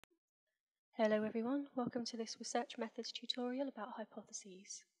Hello everyone, welcome to this research methods tutorial about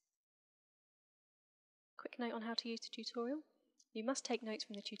hypotheses. Quick note on how to use the tutorial. You must take notes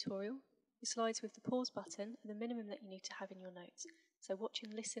from the tutorial. The slides with the pause button are the minimum that you need to have in your notes. So watch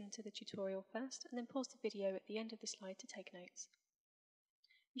and listen to the tutorial first and then pause the video at the end of the slide to take notes.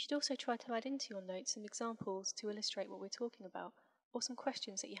 You should also try to add into your notes some examples to illustrate what we're talking about, or some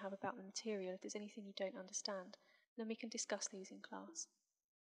questions that you have about the material if there's anything you don't understand. Then we can discuss these in class.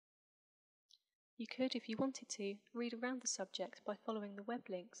 You could, if you wanted to, read around the subject by following the web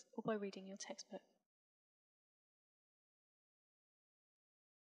links or by reading your textbook.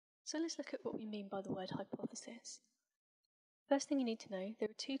 So let's look at what we mean by the word hypothesis. First thing you need to know, there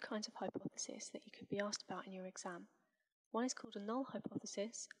are two kinds of hypothesis that you could be asked about in your exam. One is called a null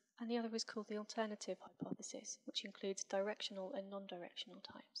hypothesis, and the other is called the alternative hypothesis, which includes directional and non-directional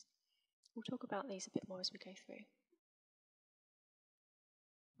types. We'll talk about these a bit more as we go through.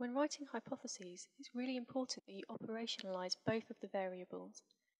 When writing hypotheses, it's really important that you operationalise both of the variables.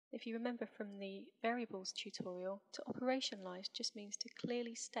 If you remember from the variables tutorial, to operationalise just means to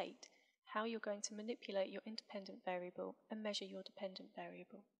clearly state how you're going to manipulate your independent variable and measure your dependent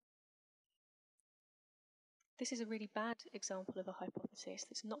variable. This is a really bad example of a hypothesis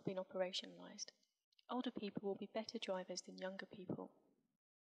that's not been operationalised. Older people will be better drivers than younger people.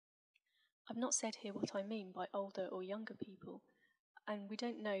 I've not said here what I mean by older or younger people, and we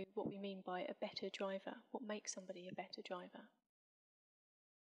don't know what we mean by a better driver, what makes somebody a better driver.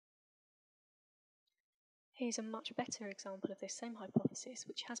 Here's a much better example of this same hypothesis,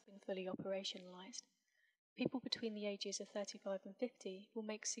 which has been fully operationalised. People between the ages of 35 and 50 will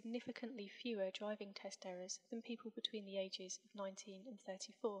make significantly fewer driving test errors than people between the ages of 19 and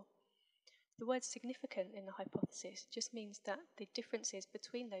 34. The word significant in the hypothesis just means that the differences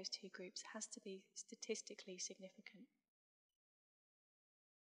between those two groups has to be statistically significant.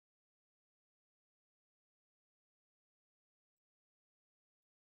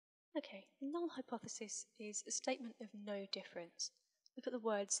 Okay, the null hypothesis is a statement of no difference. Look at the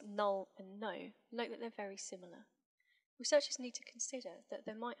words null and no. Note that they're very similar. Researchers need to consider that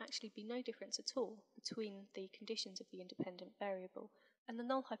there might actually be no difference at all between the conditions of the independent variable, and the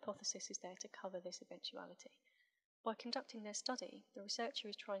null hypothesis is there to cover this eventuality. By conducting their study, the researcher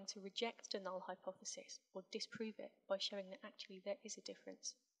is trying to reject the null hypothesis or disprove it by showing that actually there is a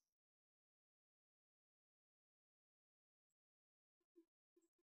difference.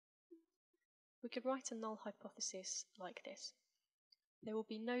 We could write a null hypothesis like this. There will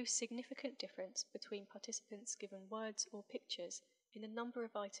be no significant difference between participants given words or pictures in the number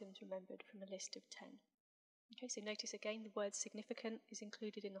of items remembered from a list of 10. Okay, so notice again the word significant is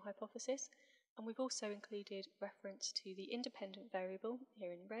included in the hypothesis, and we've also included reference to the independent variable,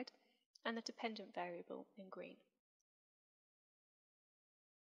 here in red, and the dependent variable in green.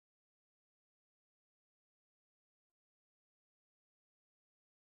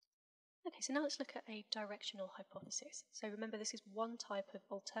 Okay, so now let's look at a directional hypothesis. So remember, this is one type of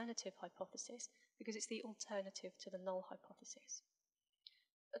alternative hypothesis because it's the alternative to the null hypothesis.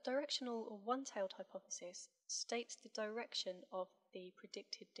 A directional or one-tailed hypothesis states the direction of the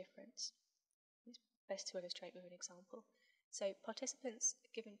predicted difference. It's best to illustrate with an example. So participants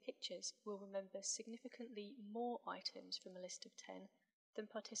given pictures will remember significantly more items from a list of 10 than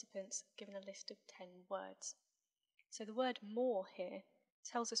participants given a list of 10 words. So the word more here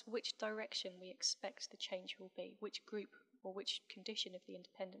tells us which direction we expect the change will be, which group or which condition of the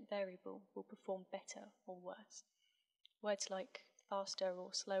independent variable will perform better or worse. Words like faster or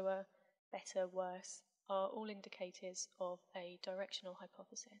slower, better, worse are all indicators of a directional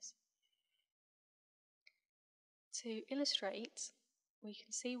hypothesis. To illustrate, we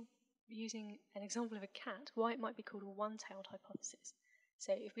can see using an example of a cat why it might be called a one-tailed hypothesis.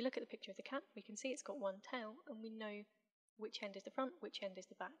 So if we look at the picture of the cat, we can see it's got one tail and we know which end is the front, which end is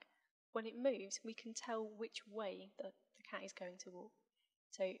the back. When it moves, we can tell which way the cat is going to walk.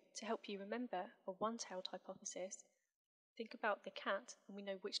 So to help you remember a one-tailed hypothesis, think about the cat and we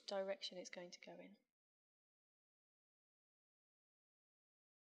know which direction it's going to go in.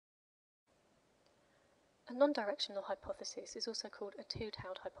 A non-directional hypothesis is also called a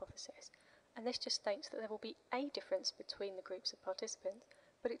two-tailed hypothesis, and this just states that there will be a difference between the groups of participants,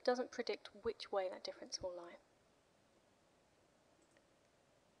 but it doesn't predict which way that difference will lie.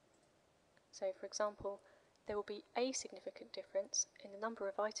 So, for example, there will be a significant difference in the number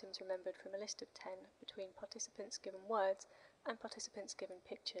of items remembered from a list of 10 between participants given words and participants given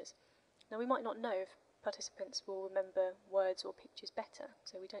pictures. Now, we might not know if participants will remember words or pictures better,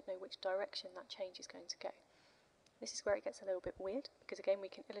 so we don't know which direction that change is going to go. This is where it gets a little bit weird, because again we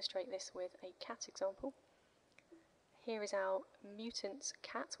can illustrate this with a cat example. Here is our mutant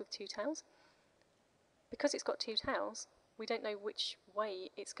cat with two tails, Because it's got two tails, we don't know which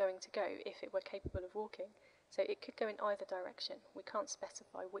way it's going to go if it were capable of walking. So it could go in either direction. We can't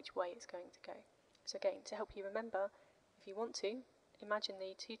specify which way it's going to go. So again, to help you remember, if you want to, imagine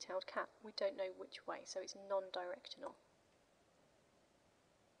the two-tailed cat. We don't know which way, so it's non-directional.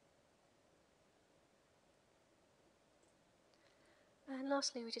 And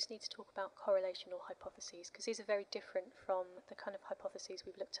lastly, we just need to talk about correlational hypotheses, because these are very different from the kind of hypotheses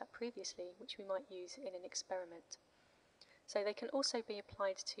we've looked at previously, which we might use in an experiment. So they can also be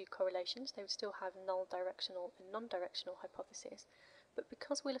applied to correlations. They would still have null directional and non-directional hypotheses, but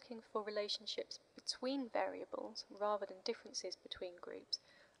because we're looking for relationships between variables rather than differences between groups,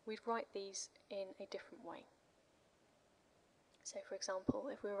 we'd write these in a different way. So for example,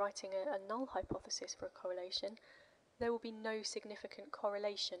 if we were writing a null hypothesis for a correlation, there will be no significant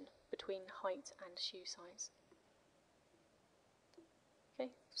correlation between height and shoe size.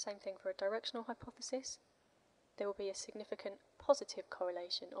 Okay, same thing for a directional hypothesis. There will be a significant positive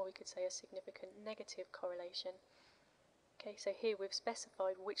correlation, or we could say a significant negative correlation. Okay, so here we've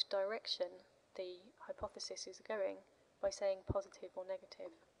specified which direction the hypothesis is going by saying positive or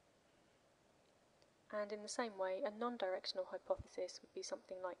negative. And in the same way, a non-directional hypothesis would be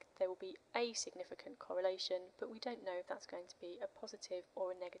something like there will be a significant correlation, but we don't know if that's going to be a positive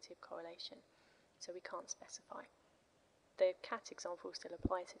or a negative correlation, so we can't specify. The cat example will still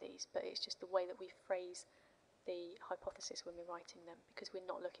apply to these, but it's just the way that we phrase the hypothesis when we're writing them, because we're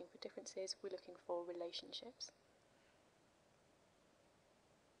not looking for differences, we're looking for relationships.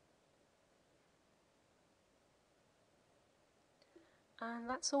 And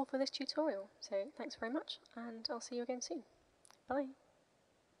that's all for this tutorial, so thanks very much, and I'll see you again soon. Bye!